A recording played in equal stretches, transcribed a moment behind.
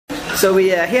So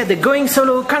we are here at the Going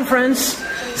Solo conference.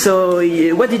 So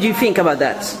what did you think about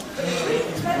that?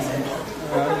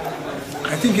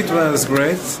 I think it was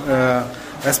great.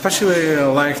 Especially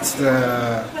liked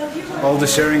all the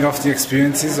sharing of the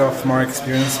experiences of more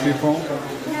experienced people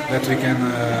that we can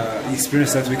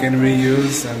experience, that we can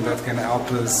reuse, and that can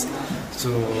help us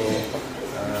to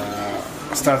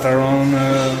start our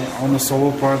own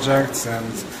solo projects and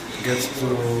get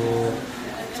to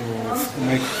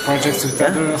make projects with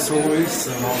other soloists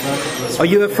and all that. Are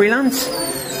you a freelance?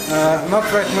 Not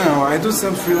right now. I do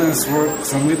some freelance work,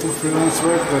 some little freelance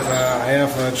work, but I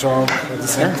have a job at the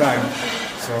same time.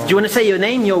 So, do you want to say your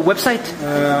name, your website?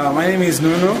 My name is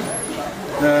Nuno,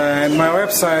 and my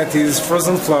website is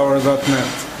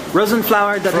frozenflower.net.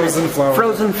 Rosenflower.net. Frozenflower.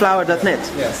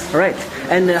 Frozenflower.net. Yes. All right.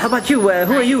 And how about you?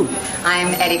 Who are you?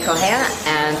 I'm Eddie Correia,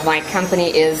 and my company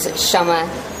is Chama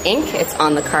Inc. It's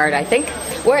on the card, I think.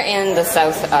 We're in the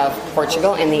south of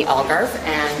Portugal, in the Algarve,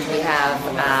 and we have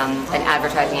an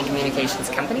advertising and communications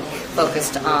company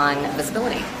focused on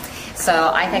visibility.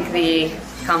 So I think the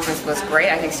conference was great.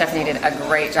 I think Stephanie did a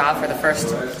great job for the first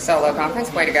solo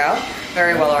conference. Way to go.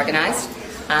 Very well organized.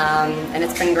 And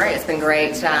it's been great. It's been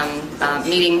great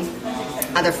meeting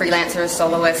other freelancers,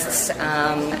 soloists,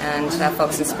 and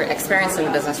folks experienced in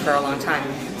the business for a long time.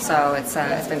 So it's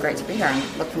been great to be here.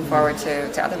 I'm looking forward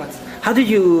to other ones. How did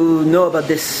you know about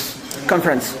this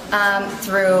conference?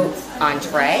 Through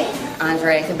Andre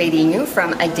Cabedinho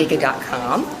from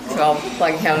adiga.com. So I'll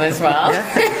plug him as well.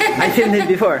 Yeah? I filmed him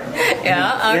before.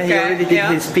 Yeah, okay. Yeah, he already did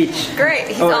his speech. Great.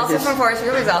 He's also from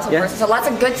Portugal. He's also Portugal. So lots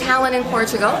of good talent in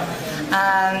Portugal.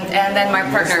 And then my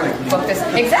partner booked this.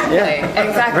 Exactly.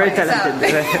 Very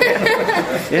talented.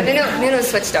 So, Nuno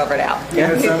switched over now.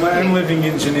 Yes, I'm living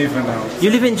in Geneva now. You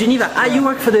live in Geneva. You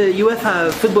work for the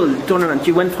UEFA football tournament.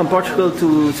 You went from Portugal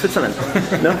to Switzerland.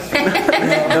 No?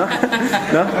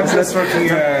 No? I'm just working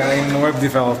in web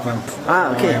development.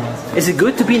 Okay. Is it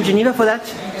good to be in Geneva for that?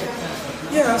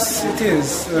 Yes, it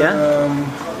is. Yeah?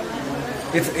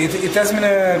 It has been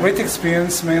a great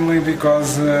experience, mainly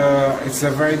because it's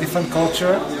a very different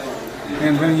culture,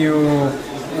 and when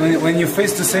you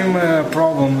face the same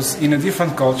problems in a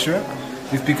different culture,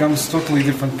 it becomes totally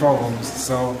different problems.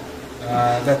 So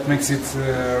that makes it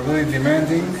really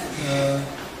demanding,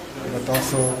 but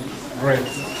also great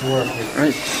to work with.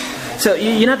 Right. So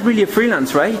you're not really a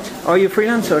freelance, right? Are you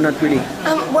freelance or not really?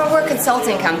 Well, we're a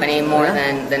consulting company more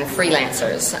than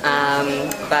freelancers.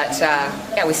 But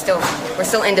we're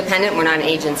still independent. We're not an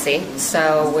agency,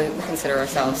 so we consider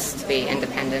ourselves to be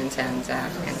independent and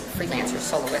freelancers,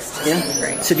 soloists. Yeah.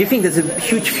 Great. So do you think there's a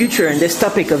huge future in this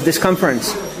topic of this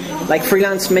conference? Like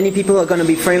freelance, many people are going to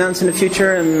be freelance in the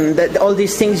future, and all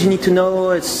these things you need to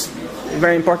know is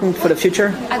very important for the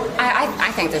future?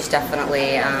 I think there's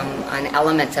definitely an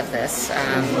element of this.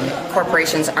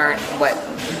 Corporations aren't what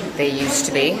they used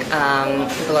to be.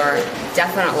 People are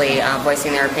definitely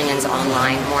voicing their opinions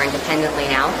online more independently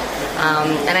now.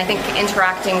 And I think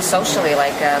interacting socially,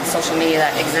 like social media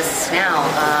that exists now,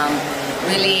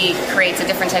 really creates a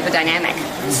different type of dynamic.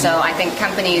 So I think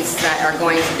companies that are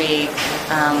going to be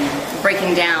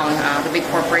breaking down the big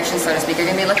corporations, so to speak, are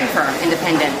going to be looking for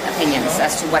independent opinions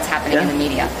as to what's happening in the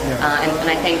media. And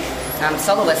I think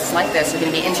soloists like this are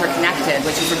going to be interconnected,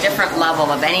 which is a different level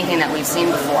of anything that we've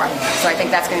seen before. So I think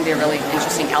that's going to be a really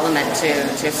interesting element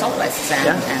to soloists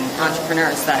and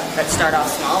entrepreneurs that start off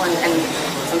small and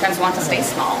sometimes want to stay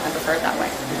small and prefer it that way.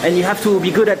 And you have to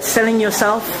be good at selling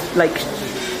yourself, like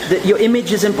your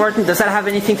image is important. Does that have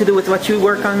anything to do with what you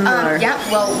work on? Yeah,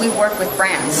 well, we work with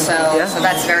brands, so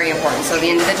that's very important. So the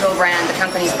individual brand, the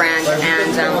company's brand,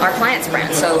 and our client's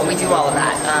brand. So we do all of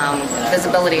that.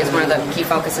 Visibility is one of the key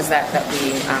focuses that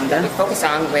we focus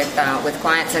on with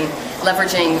clients, and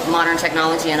leveraging modern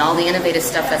technology and all the innovative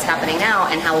stuff that's happening now,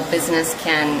 and how a business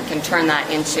can turn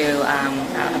that into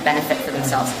a benefit for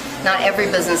themselves. Not every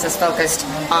business is focused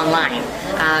online.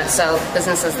 So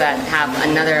businesses that have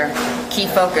another key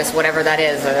focus, whatever that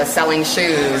is, selling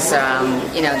shoes,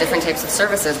 different types of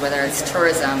services, whether it's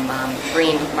tourism,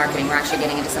 green marketing, we're actually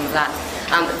getting into some of that.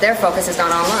 Their focus is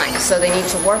not online. So they need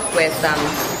to work with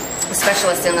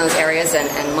specialists in those areas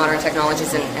and modern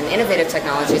technologies and innovative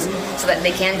technologies so that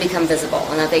they can become visible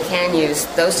and that they can use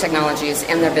those technologies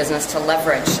in their business to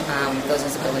leverage those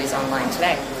visibilities online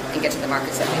today and get to the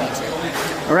markets that they need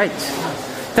to. All right.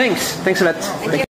 Thanks a lot. Thank you.